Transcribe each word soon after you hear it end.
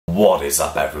What is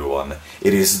up, everyone?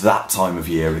 It is that time of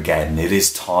year again. It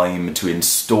is time to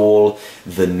install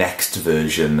the next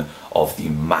version of the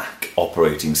Mac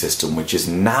operating system, which is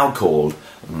now called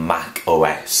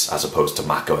macOS as opposed to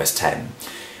macOS 10,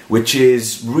 which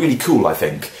is really cool, I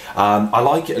think. I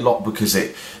like it a lot because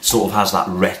it sort of has that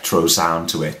retro sound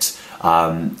to it.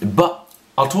 But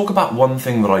I'll talk about one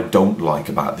thing that I don't like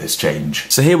about this change.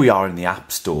 So here we are in the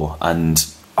App Store, and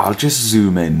I'll just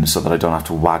zoom in so that I don't have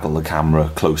to waggle the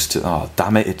camera close to... Oh,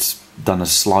 damn it, it's done a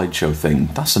slideshow thing.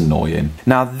 That's annoying.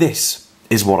 Now, this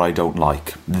is what I don't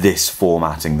like, this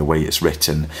formatting, the way it's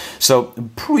written. So,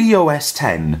 pre-OS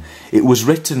 10, it was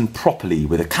written properly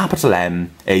with a capital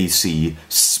M, AC,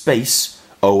 space,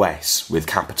 OS with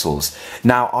capitals.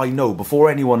 Now, I know,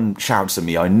 before anyone shouts at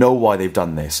me, I know why they've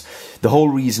done this. The whole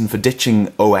reason for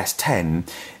ditching OS 10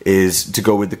 is to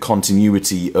go with the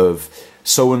continuity of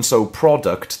so-and-so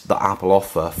product that Apple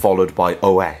offer, followed by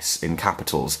OS in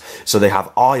capitals. So they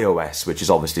have iOS, which is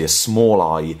obviously a small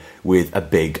I with a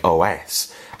big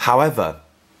OS. However,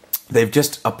 they've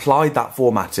just applied that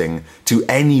formatting to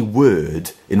any word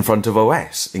in front of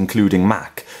OS, including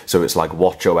Mac. So it's like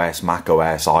watchOS,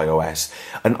 macOS, iOS.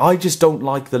 And I just don't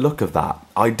like the look of that.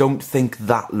 I don't think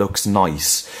that looks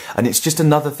nice. And it's just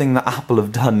another thing that Apple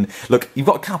have done. Look, you've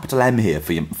got a capital M here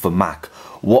for Mac.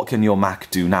 What can your Mac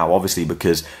do now? Obviously,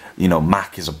 because, you know,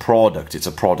 Mac is a product, it's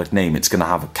a product name, it's going to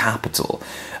have a capital.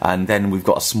 And then we've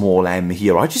got a small M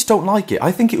here. I just don't like it.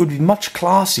 I think it would be much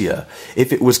classier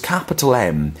if it was capital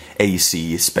M,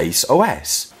 AC, space,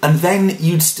 OS. And then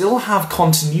you'd still have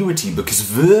continuity, because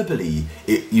verbally,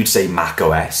 you'd say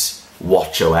macOS,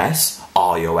 watchOS,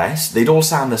 iOS, they'd all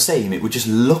sound the same. It would just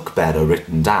look better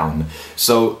written down.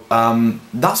 So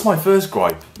that's my first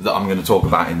gripe that I'm going to talk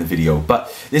about in the video. But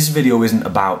this video isn't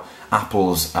about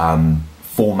Apple's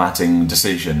formatting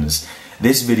decisions.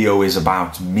 This video is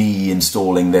about me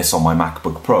installing this on my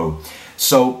MacBook Pro.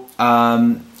 So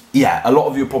yeah, a lot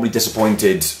of you are probably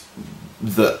disappointed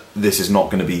that this is not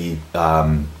going to be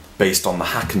based on the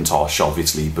Hackintosh,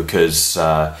 obviously, because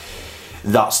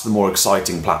that's the more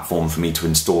exciting platform for me to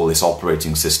install this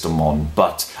operating system on.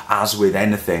 But as with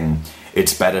anything,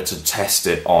 it's better to test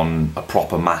it on a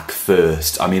proper Mac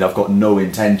first. I mean, I've got no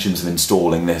intentions of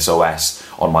installing this OS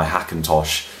on my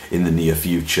Hackintosh in the near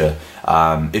future.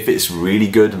 If it's really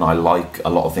good and I like a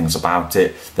lot of things about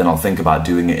it, then I'll think about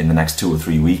doing it in the next 2 or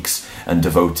 3 weeks and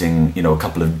devoting, you know, a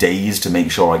couple of days to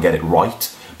make sure I get it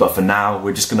right. But for now,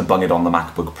 we're just going to bung it on the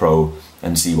MacBook Pro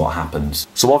and see what happens.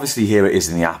 So obviously here it is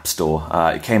in the App Store.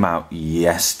 It came out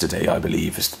yesterday, I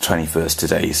believe. It's the 21st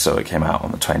today, so it came out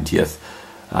on the 20th.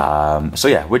 So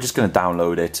yeah, we're just going to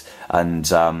download it, and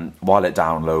while it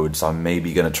downloads, I'm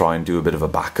maybe going to try and do a bit of a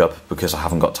backup, because I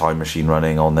haven't got Time Machine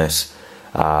running on this.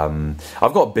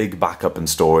 I've got big backup and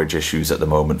storage issues at the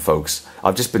moment, folks.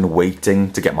 I've just been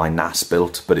waiting to get my NAS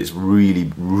built, but it's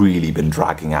really been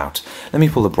dragging out. Let me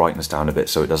pull the brightness down a bit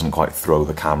so it doesn't quite throw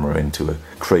the camera into a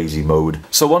crazy mode.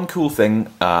 So one cool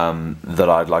thing that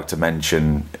I'd like to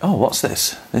mention... Oh, what's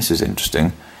this? This is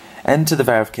interesting. Enter the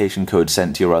verification code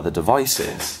sent to your other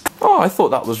devices. Oh, I thought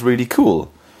that was really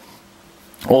cool.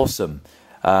 Awesome.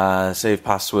 Save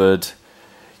password.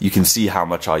 You can see how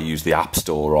much I use the App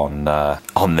Store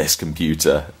on this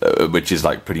computer, which is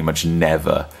like pretty much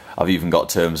never. I've even got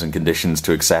terms and conditions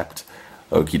to accept.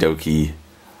 Okie dokie.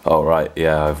 All right,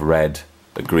 yeah, I've read.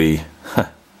 Agree.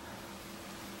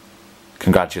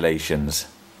 Congratulations.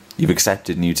 You've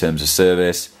accepted new terms of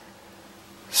service.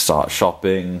 Start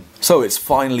shopping. So it's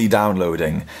finally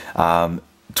downloading.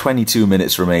 22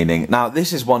 minutes remaining. Now,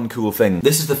 this is one cool thing.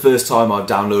 This is the first time I've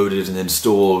downloaded and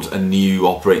installed a new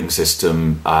operating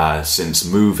system since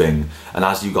moving. And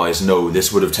as you guys know,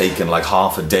 this would have taken like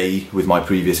half a day with my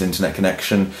previous internet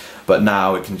connection. But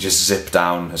now it can just zip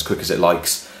down as quick as it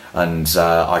likes, and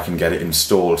I can get it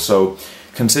installed. So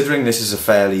considering this is a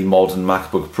fairly modern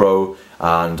MacBook Pro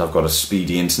and I've got a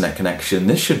speedy internet connection,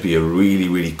 this should be a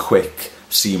really quick,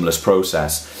 seamless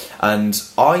process. And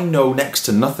I know next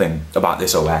to nothing about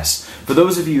this OS. For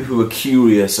those of you who are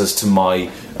curious as to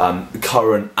my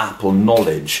current Apple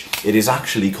knowledge, it is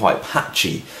actually quite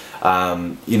patchy.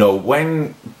 You know,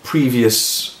 when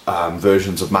previous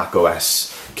versions of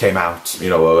macOS came out,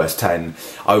 you know, OS 10,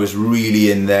 I was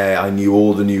really in there. I knew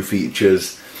all the new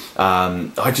features.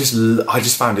 I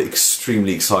just found it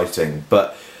extremely exciting.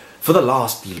 But for the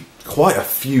last quite a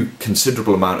few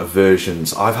considerable amount of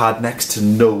versions, I've had next to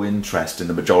no interest in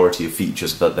the majority of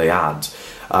features that they add.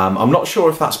 I'm not sure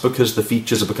if that's because the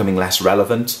features are becoming less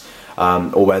relevant,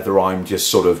 or whether I'm just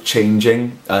sort of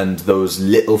changing and those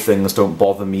little things don't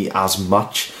bother me as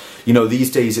much. You know,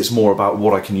 these days it's more about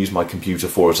what I can use my computer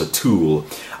for as a tool,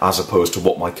 as opposed to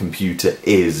what my computer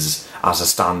is as a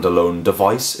standalone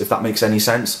device, if that makes any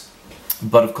sense.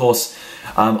 But of course,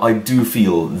 I do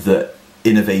feel that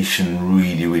innovation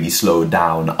really slowed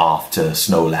down after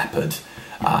Snow Leopard.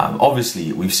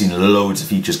 Obviously, we've seen loads of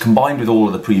features, combined with all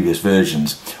of the previous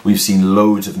versions, we've seen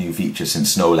loads of new features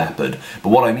since Snow Leopard. But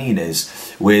what I mean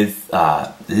is, with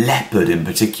Leopard in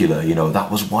particular, you know,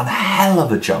 that was one hell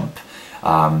of a jump.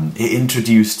 It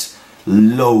introduced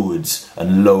loads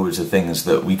and loads of things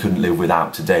that we couldn't live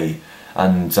without today.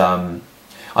 And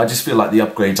I just feel like the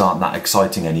upgrades aren't that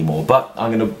exciting anymore. But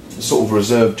I'm going to sort of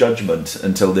reserve judgment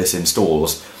until this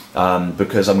installs,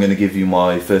 because I'm going to give you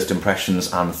my first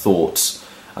impressions and thoughts.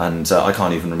 And I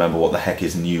can't even remember what the heck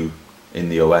is new in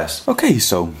the OS. Okay,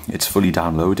 so it's fully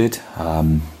downloaded.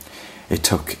 It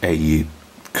took a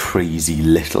crazy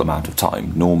little amount of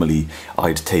time. Normally,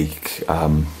 I'd take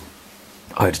the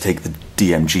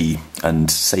DMG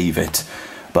and save it,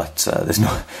 but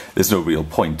there's no real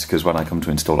point, because when I come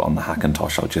to install it on the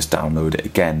Hackintosh, I'll just download it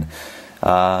again.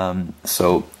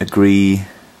 So agree.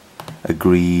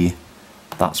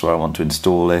 That's where I want to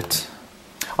install it.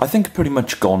 I think pretty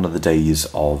much gone are the days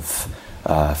of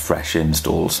fresh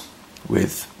installs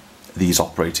with these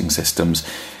operating systems.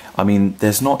 I mean,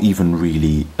 there's not even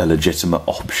really a legitimate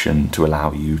option to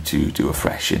allow you to do a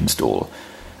fresh install.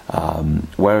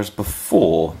 Whereas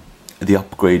before, the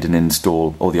upgrade and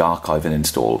install, or the archive and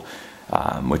install,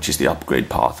 which is the upgrade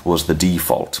path, was the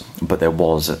default, but there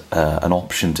was an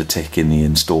option to tick in the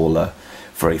installer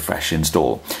for a fresh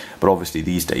install. But obviously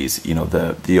these days, you know,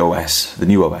 the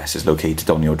new OS is located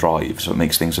on your drive, so it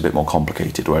makes things a bit more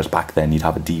complicated, whereas back then you'd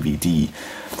have a DVD.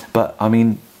 But I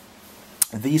mean,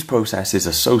 these processes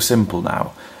are so simple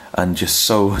now, and just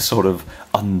so sort of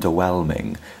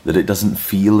underwhelming, that it doesn't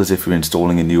feel as if you're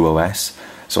installing a new OS.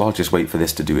 So I'll just wait for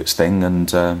this to do its thing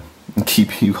and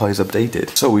keep you guys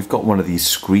updated. So we've got one of these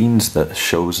screens that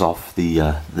shows off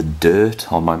the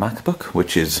dirt on my MacBook,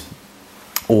 which is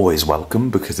always welcome,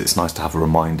 because it's nice to have a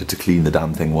reminder to clean the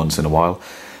damn thing once in a while.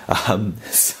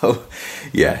 So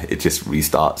yeah, it just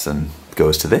restarts and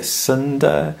goes to this, and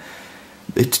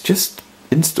it's just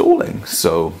installing.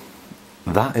 So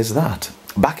that is that.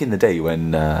 Back in the day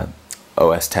when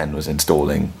OS X was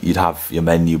installing, you'd have your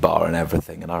menu bar and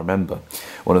everything, and I remember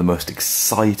one of the most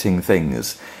exciting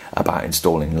things about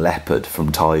installing Leopard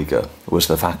from Tiger was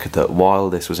the fact that while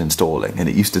this was installing, and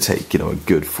it used to take, you know, a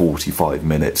good 45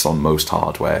 minutes on most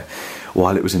hardware,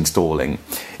 while it was installing,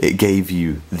 it gave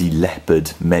you the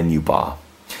Leopard menu bar.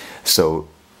 So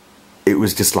it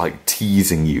was just like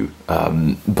teasing you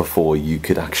before you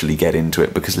could actually get into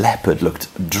it, because Leopard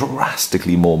looked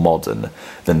drastically more modern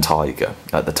than Tiger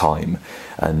at the time.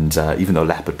 And even though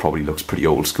Leopard probably looks pretty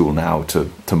old school now to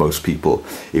most people,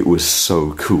 it was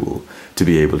so cool to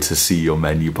be able to see your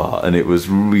menu bar, and it was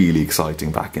really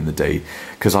exciting back in the day,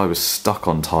 because I was stuck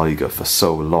on Tiger for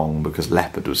so long because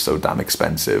Leopard was so damn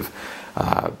expensive.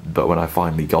 But when I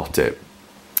finally got it,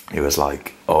 it was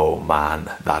like, oh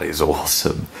man, that is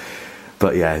awesome.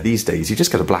 But yeah, these days you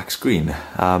just get a black screen,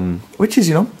 which is,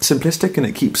 you know, simplistic, and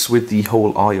it keeps with the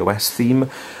whole iOS theme.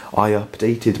 I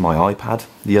updated my iPad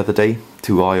the other day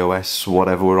to iOS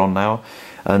whatever we're on now,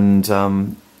 and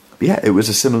yeah, it was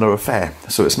a similar affair.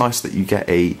 So it's nice that you get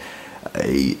a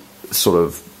sort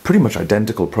of pretty much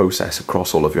identical process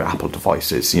across all of your Apple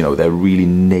devices. You know, they're really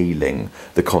nailing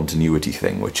the continuity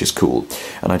thing, which is cool.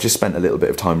 And I just spent a little bit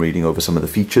of time reading over some of the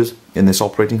features in this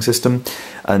operating system.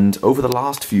 And over the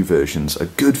last few versions, a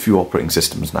good few operating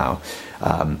systems now,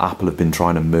 Apple have been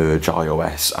trying to merge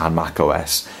iOS and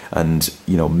macOS, and,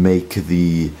 you know, make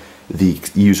the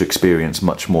user experience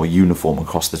much more uniform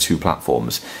across the two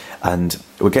platforms. And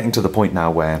we're getting to the point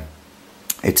now where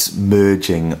it's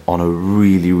merging on a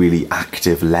really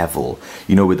active level,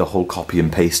 you know, with the whole copy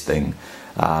and paste thing.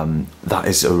 That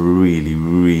is a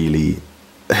really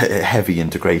heavy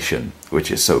integration,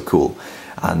 which is so cool,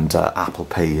 and Apple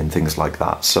Pay and things like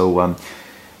that. So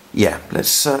yeah,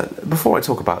 let's before I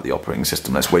talk about the operating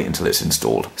system, let's wait until it's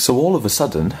installed. So all of a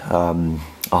sudden,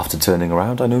 after turning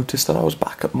around, I noticed that I was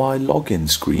back at my login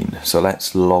screen. So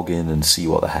let's log in and see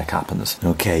what the heck happens.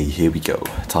 Okay, here we go.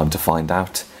 Time to find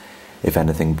out if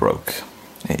anything broke.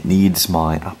 It needs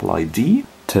my Apple ID.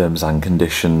 Terms and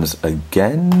conditions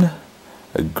again.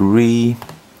 Agree.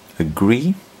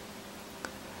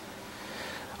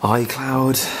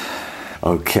 iCloud.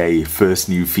 Okay, first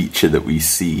new feature that we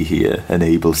see here.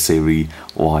 Enable Siri.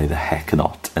 Why the heck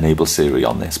not? Enable Siri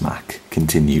on this Mac.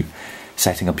 Continue.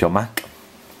 Setting up your Mac.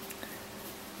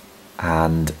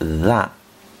 And that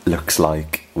looks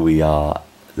like we are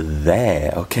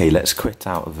there. Okay, let's quit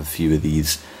out of a few of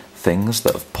these things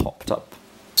that have popped up.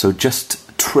 So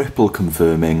just triple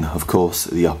confirming, of course,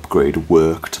 the upgrade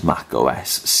worked, macOS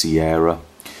Sierra.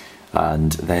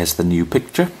 And there's the new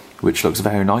picture, which looks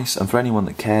very nice. And for anyone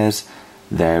that cares,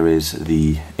 there is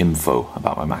the info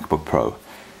about my MacBook Pro.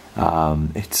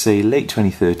 It's a late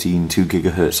 2013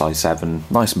 2GHz i7,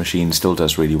 nice machine, still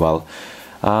does really well.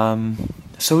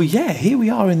 So yeah, here we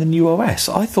are in the new OS.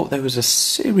 I thought there was a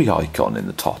Siri icon in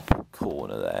the top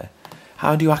corner there.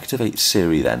 How do you activate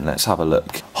Siri then? Let's have a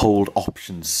look. Hold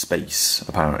Options space,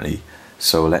 apparently.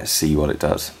 So let's see what it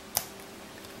does.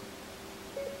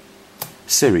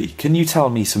 Siri, can you tell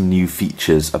me some new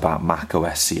features about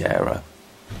macOS Sierra?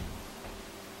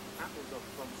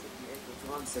 Apple.com should be able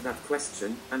to answer that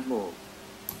question and more.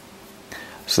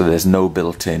 So there's no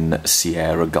built-in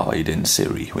Sierra guide in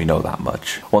Siri, we know that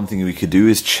much. One thing we could do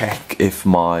is check if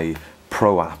my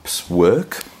Pro apps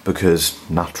work, because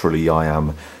naturally I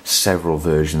am several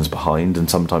versions behind, and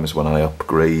sometimes when I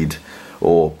upgrade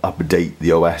or update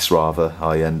the OS rather,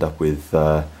 I end up with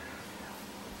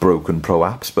broken Pro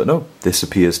apps. But no, this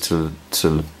appears to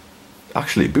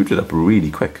actually boot it up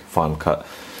really quick. Final Cut.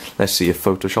 Let's see if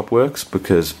Photoshop works,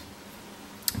 because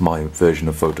my version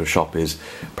of Photoshop is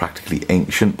practically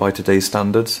ancient by today's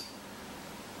standards.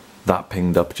 That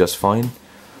pinged up just fine.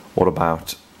 What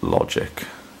about Logic?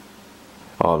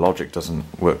 Oh, Logic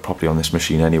doesn't work properly on this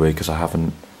machine anyway, because I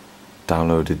haven't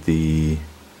downloaded the...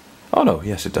 Oh no,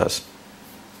 yes it does.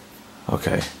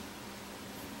 Okay.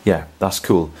 Yeah, that's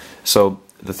cool. So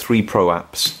the 3 Pro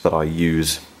apps that I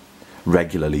use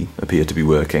regularly appear to be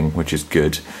working, which is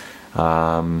good.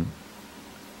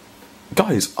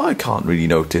 Guys, I can't really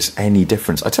notice any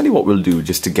difference. I tell you what we'll do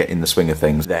just to get in the swing of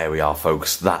things. There we are,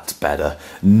 folks. That's better.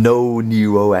 No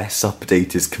new OS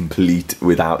update is complete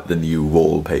without the new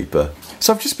wallpaper.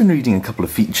 So I've just been reading a couple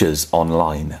of features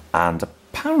online, and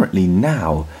apparently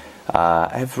now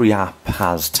every app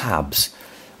has tabs,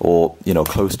 or, you know,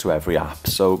 close to every app.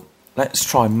 So let's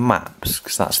try Maps,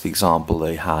 because that's the example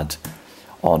they had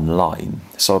online.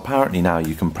 So apparently now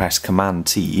you can press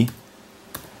Command-T.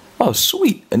 Oh,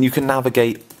 sweet. And you can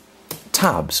navigate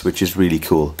tabs, which is really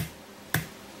cool.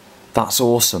 That's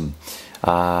awesome.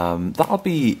 That'll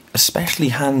be especially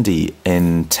handy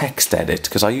in TextEdit,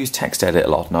 because I use TextEdit a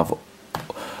lot, and I've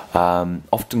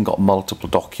often got multiple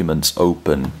documents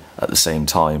open at the same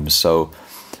time. So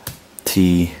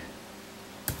Command-T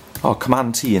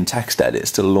in TextEdit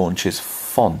still launches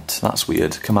font. That's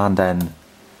weird. Command-N.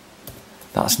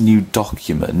 That's new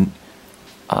document.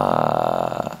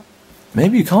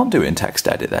 Maybe you can't do it in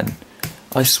TextEdit then.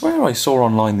 I swear I saw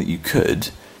online that you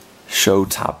could. Show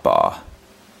tab bar.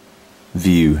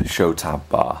 View, show tab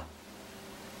bar.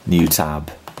 New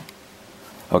tab.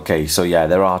 Okay, so yeah,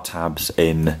 there are tabs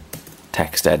in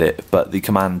TextEdit, but the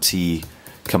Command-T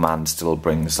command still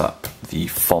brings up the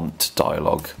font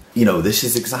dialog. You know, this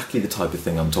is exactly the type of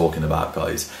thing I'm talking about,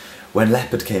 guys. When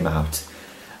Leopard came out,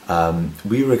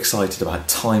 we were excited about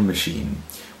Time Machine.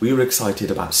 We were excited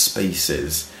about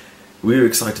Spaces. We were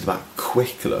excited about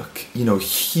Quick Look, you know,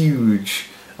 huge,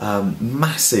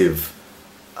 massive,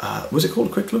 was it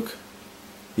called Quick Look?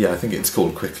 Yeah, I think it's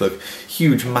called Quick Look.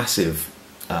 Huge, massive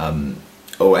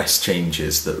OS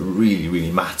changes that really,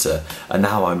 really matter. And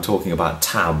now I'm talking about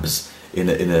tabs in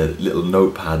a little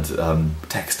notepad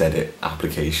TextEdit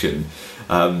application.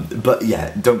 But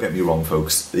yeah, don't get me wrong,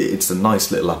 folks, it's a nice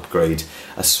little upgrade,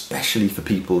 especially for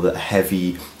people that are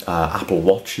heavy Apple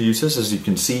Watch users. As you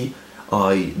can see,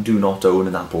 I do not own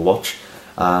an Apple Watch.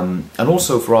 And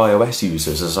also for iOS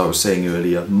users, as I was saying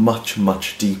earlier, much,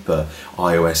 much deeper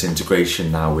iOS integration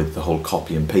now with the whole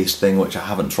copy and paste thing, which I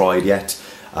haven't tried yet,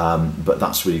 but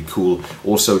that's really cool.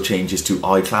 Also changes to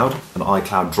iCloud and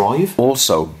iCloud Drive.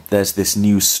 Also, there's this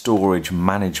new storage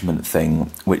management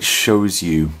thing, which shows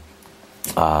you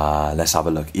let's have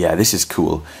a look. Yeah, this is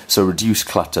cool. So reduce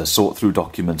clutter, sort through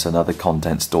documents and other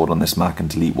content stored on this Mac and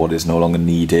delete what is no longer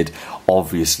needed.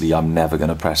 Obviously, I'm never going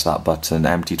to press that button.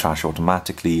 Empty trash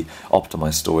automatically,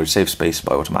 optimize storage, save space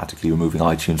by automatically removing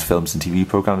iTunes, films and TV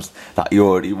programs that you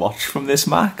already watched from this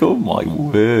Mac. Oh my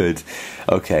word.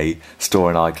 Okay, store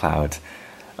in iCloud.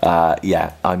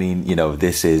 Yeah, I mean, you know,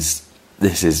 this is,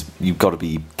 you've got to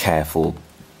be careful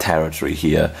territory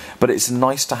here, but it's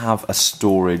nice to have a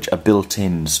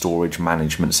built-in storage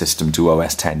management system to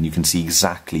OS X. You can see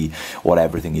exactly what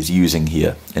everything is using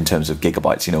here in terms of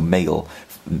gigabytes. You know, mail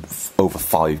over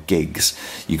 5 gigs,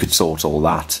 you could sort all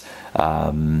that.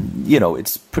 You know,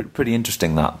 it's pretty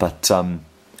interesting that, but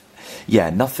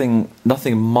yeah, nothing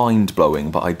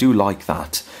mind-blowing, but I do like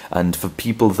that. And for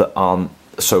people that aren't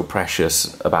so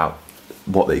precious about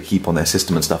what they keep on their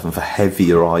system and stuff, and for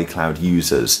heavier iCloud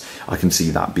users, I can see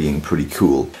that being pretty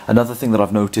cool. Another thing that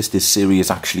I've noticed is Siri is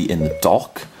actually in the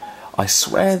dock. I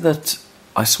swear that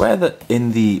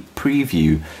in the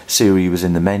preview Siri was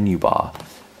in the menu bar,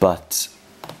 but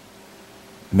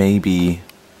maybe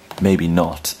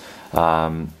not.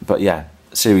 But yeah,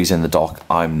 Siri's in the dock.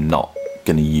 I'm not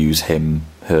gonna use him,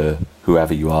 her,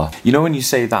 whoever you are. You know when you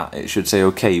say that, it should say,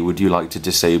 okay, would you like to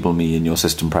disable me in your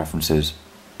system preferences?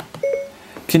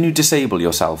 Can you disable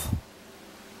yourself?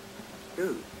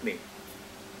 Who? Me?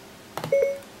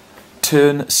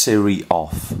 Turn Siri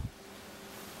off.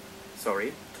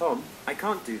 Sorry, Tom, I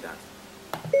can't do that.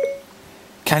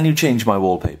 Can you change my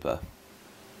wallpaper?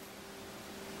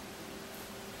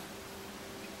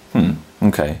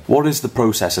 Okay. What is the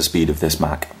processor speed of this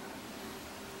Mac?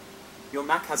 Your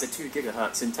Mac has a 2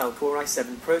 GHz Intel Core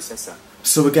i7 processor.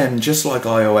 So again, just like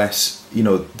iOS, you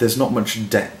know, there's not much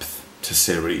depth to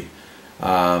Siri.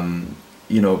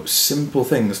 You know, simple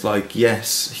things like,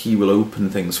 yes, he will open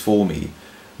things for me,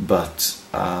 but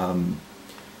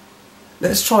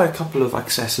let's try a couple of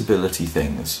accessibility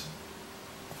things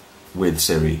with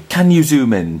Siri. Can you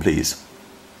zoom in, please?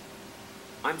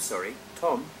 I'm sorry,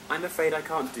 Tom, I'm afraid I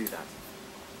can't do that.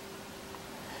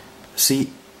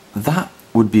 See, that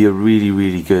would be a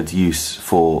really good use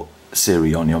for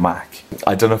Siri on your Mac.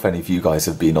 I don't know if any of you guys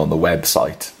have been on the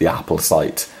website, the Apple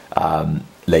site,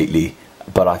 lately,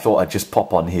 but I thought I'd just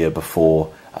pop on here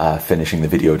before finishing the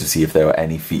video to see if there were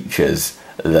any features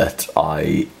that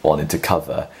I wanted to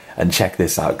cover. And check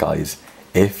this out, guys.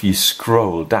 If you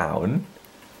scroll down,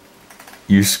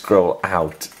 you scroll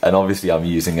out, and obviously I'm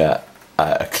using a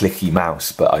clicky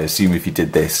mouse, but I assume if you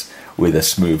did this with a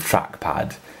smooth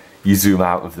trackpad, you zoom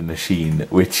out of the machine,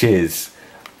 which is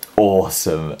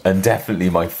awesome, and definitely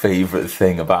my favourite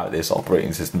thing about this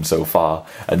operating system so far,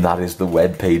 and that is the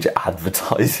web page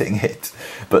advertising it.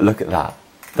 But look at that.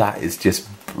 That is just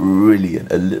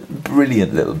brilliant. A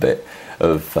brilliant little bit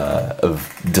of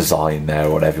design there,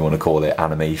 or whatever you want to call it,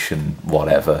 animation,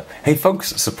 whatever. Hey folks,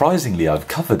 surprisingly I've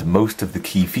covered most of the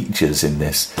key features in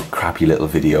this crappy little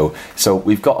video. So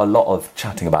we've got a lot of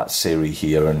chatting about Siri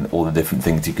here and all the different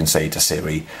things you can say to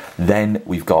Siri. Then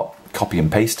we've got copy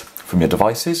and paste from your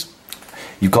devices.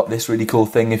 You've got this really cool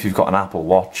thing if you've got an Apple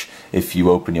Watch. If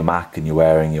you open your Mac and you're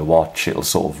wearing your watch, it'll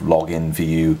sort of log in for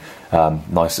you.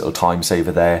 Nice little time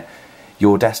saver there.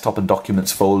 Your desktop and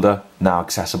documents folder, now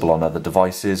accessible on other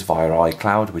devices via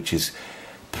iCloud, which is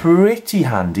pretty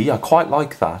handy. I quite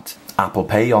like that. Apple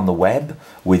Pay on the web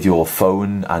with your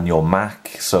phone and your Mac,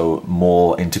 so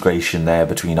more integration there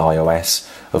between iOS,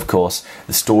 of course.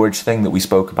 The storage thing that we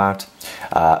spoke about.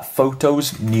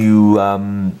 Photos, new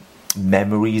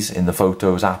memories in the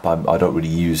Photos app. I don't really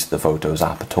use the Photos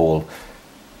app at all.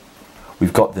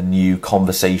 We've got the new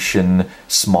conversation,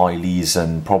 smileys,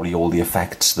 and probably all the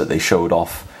effects that they showed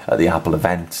off at the Apple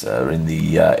event in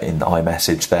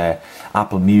iMessage there.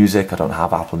 Apple Music, I don't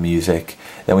have Apple Music.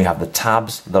 Then we have the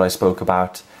tabs that I spoke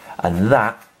about, and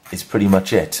that is pretty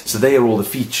much it. So they are all the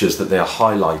features that they are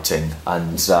highlighting,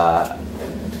 and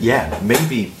yeah,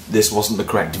 maybe this wasn't the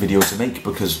correct video to make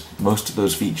because most of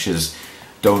those features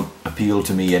don't appeal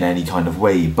to me in any kind of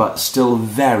way, but still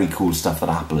very cool stuff that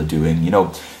Apple are doing. You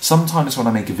know, sometimes when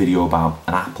I make a video about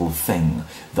an Apple thing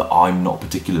that I'm not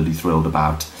particularly thrilled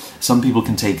about, some people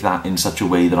can take that in such a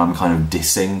way that I'm kind of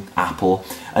dissing Apple.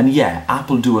 And yeah,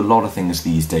 Apple do a lot of things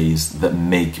these days that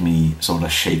make me sort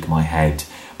of shake my head,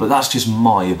 but that's just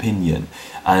my opinion.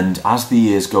 And as the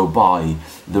years go by,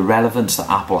 the relevance that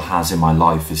Apple has in my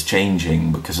life is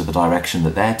changing because of the direction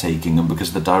that they're taking and because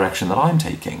of the direction that I'm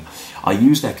taking. I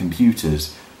use their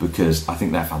computers because I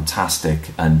think they're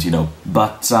fantastic, and you know,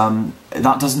 but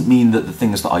that doesn't mean that the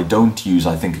things that I don't use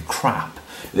I think are crap.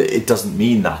 It doesn't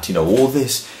mean that, you know, all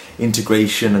this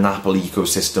integration and Apple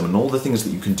ecosystem and all the things that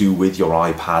you can do with your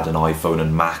iPad and iPhone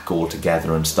and Mac all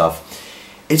together and stuff.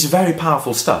 It's very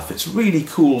powerful stuff. It's really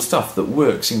cool stuff that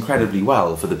works incredibly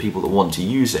well for the people that want to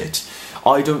use it.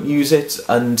 I don't use it,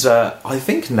 and I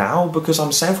think now, because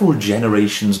I'm several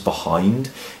generations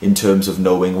behind in terms of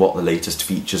knowing what the latest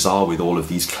features are with all of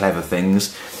these clever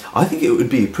things, I think it would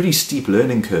be a pretty steep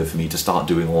learning curve for me to start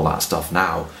doing all that stuff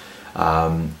now.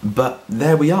 But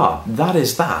there we are. That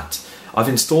is that. I've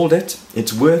installed it.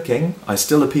 It's working. I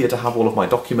still appear to have all of my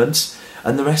documents,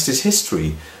 and the rest is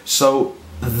history. So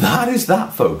that is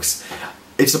that, folks.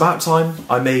 It's about time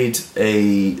I made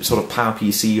a sort of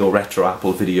PowerPC or Retro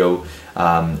Apple video,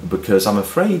 because I'm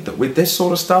afraid that with this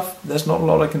sort of stuff, there's not a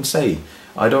lot I can say.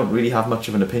 I don't really have much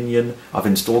of an opinion. I've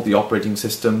installed the operating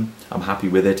system. I'm happy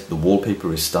with it. The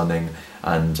wallpaper is stunning,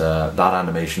 and that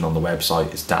animation on the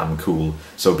website is damn cool.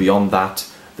 So beyond that,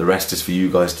 The rest is for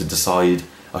you guys to decide.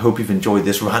 I hope you've enjoyed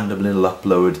this random little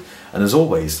upload, and as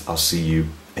always, I'll see you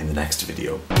in the next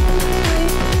video.